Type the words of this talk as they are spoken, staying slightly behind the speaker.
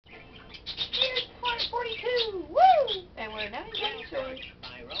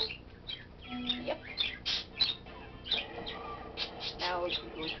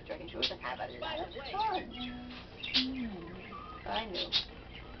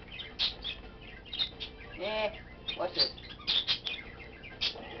Yeah, what's this?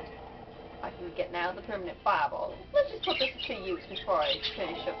 I can get now the permanent fireball. Let's just put this to use before I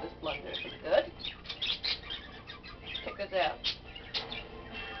finish up this Blunders. Is it good? Check this out.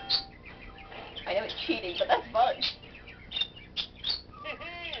 I know it's cheating, but that's fun. That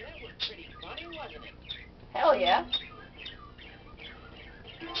was pretty funny, wasn't it? Hell yeah.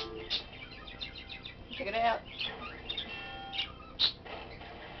 Check it out.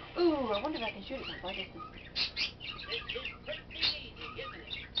 Ooh, I wonder if I can shoot it from far distance. This is pretty easy, isn't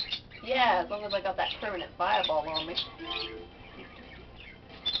it? Yeah, as long as I got that permanent fireball on me.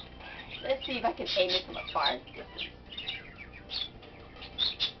 Let's see if I can aim it from a far distance.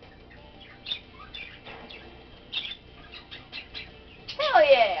 Hell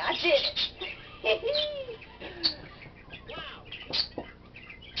yeah, I did it! Wow. This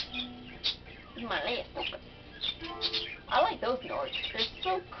is my last token. I like those Nords. They're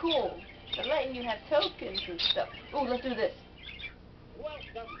so cool. They're letting you have tokens and stuff. Ooh, let's do this.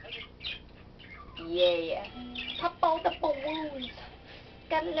 Welcome. Yeah. Pop all the balloons.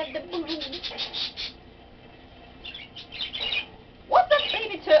 Gotta love the balloons. What's that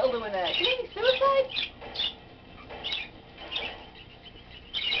baby turtle doing there? Committing suicide?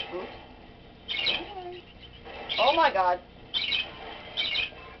 Oops. Oh my god.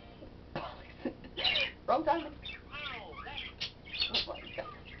 Wrong timing. Oh my god.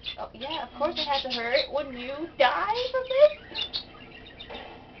 Oh yeah, of course it had to hurt. Wouldn't you die from this?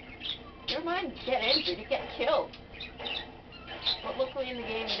 Never mind, get injured, you get killed. But luckily in the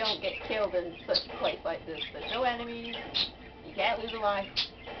game you don't get killed in such a place like this. There's no enemies, you can't lose a life.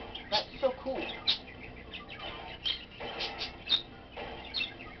 That's so cool.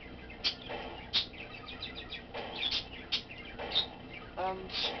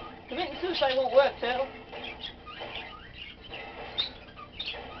 Committing suicide won't work, Turtle.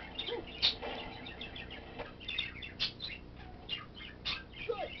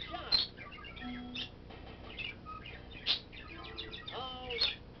 Good job. Oh.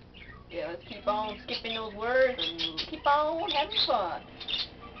 Yeah, let's keep on skipping those words and keep on having fun.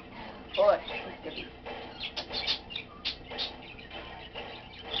 Boy, this is gonna be...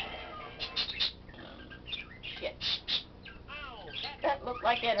 Shit. Ow. That looked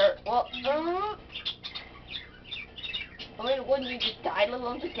like it hurt. Well, I mean, wouldn't you just die, let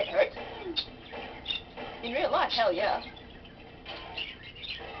alone just get hurt? In real life, hell yeah.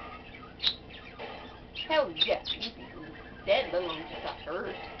 Hell yeah, you'd be dead, let alone just got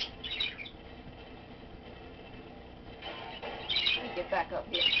hurt. Let me get back up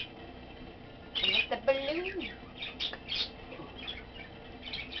here. And get the balloon.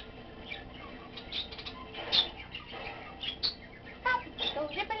 Pop, go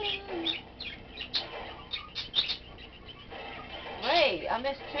the balloon. Wait, I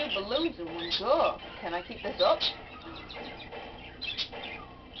missed 2 balloons in one go. Can I keep this up?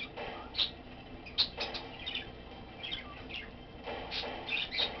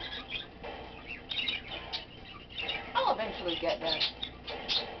 I'll eventually get that.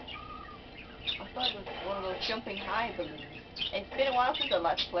 I thought it was one of those jumping high balloons. It's been a while since I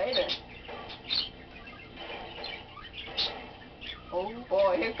last played it. Oh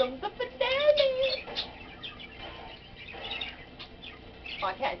boy, here comes the finale! Oh,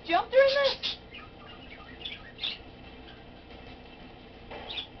 I can't jump during this?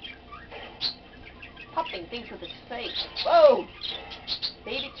 Popping things with its face. Whoa!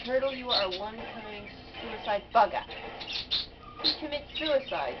 Baby turtle, you are one committing suicide bugger. He commits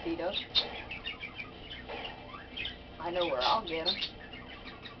suicide, Tito. I know where I'll get him.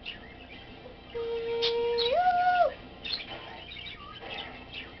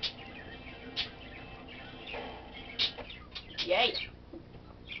 Yay!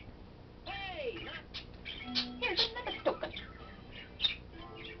 Hey, Here's another token.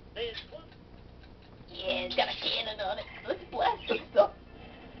 there's one. Yeah, it's got a cannon on it. Let's blast some stuff.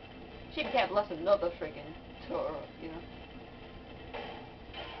 She can't blast another freaking turtle, you know.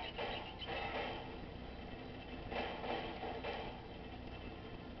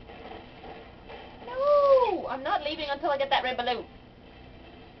 No! I'm not leaving until I get that red balloon.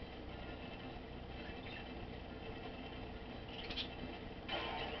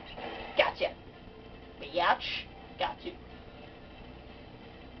 Gotcha. Biatch. Got you.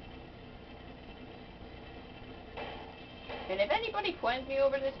 And if anybody coins me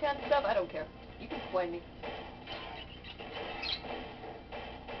over this kind of stuff, I don't care. You can coin me.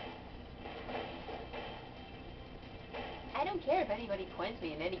 I don't care if anybody coins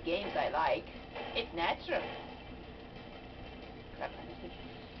me in any games I like. It's natural. Crap, I missed it.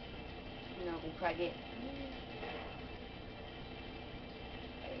 No, we'll try again.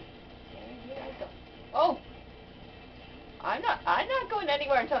 And here I go. Oh!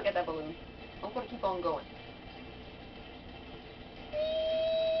 anywhere until I get that balloon. I'm gonna keep on going.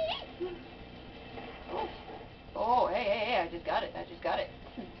 Oh, oh, hey, I just got it.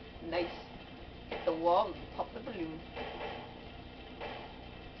 Nice. Hit the wall and pop the balloon.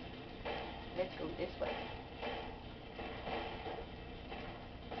 Let's go this way.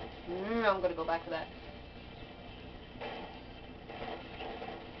 I'm gonna go back to that.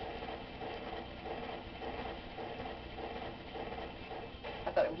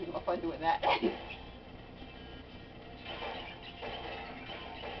 I thought it would be more fun doing that.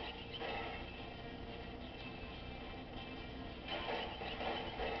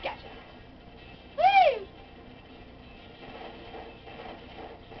 Gotcha. Woo!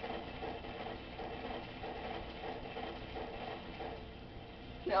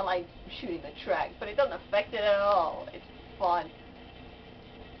 I like shooting the track, but it doesn't affect it at all. It's fun.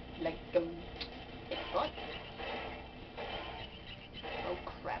 Like, it's fun. Oh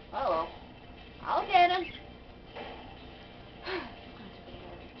crap. Oh well. I'll get him.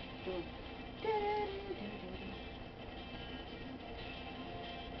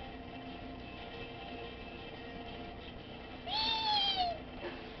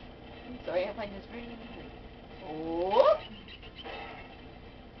 I'm sorry if I just breathed. Oh!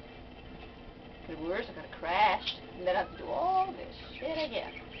 Could be worse, I could have crashed. And then I have to do all this shit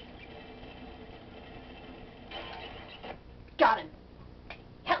again. Got him!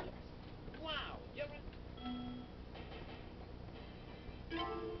 Hell yes! Wow, you're a...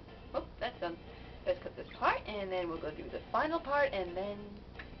 Oh, that's done. Let's cut this part, and then we'll go do the final part, and then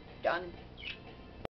done.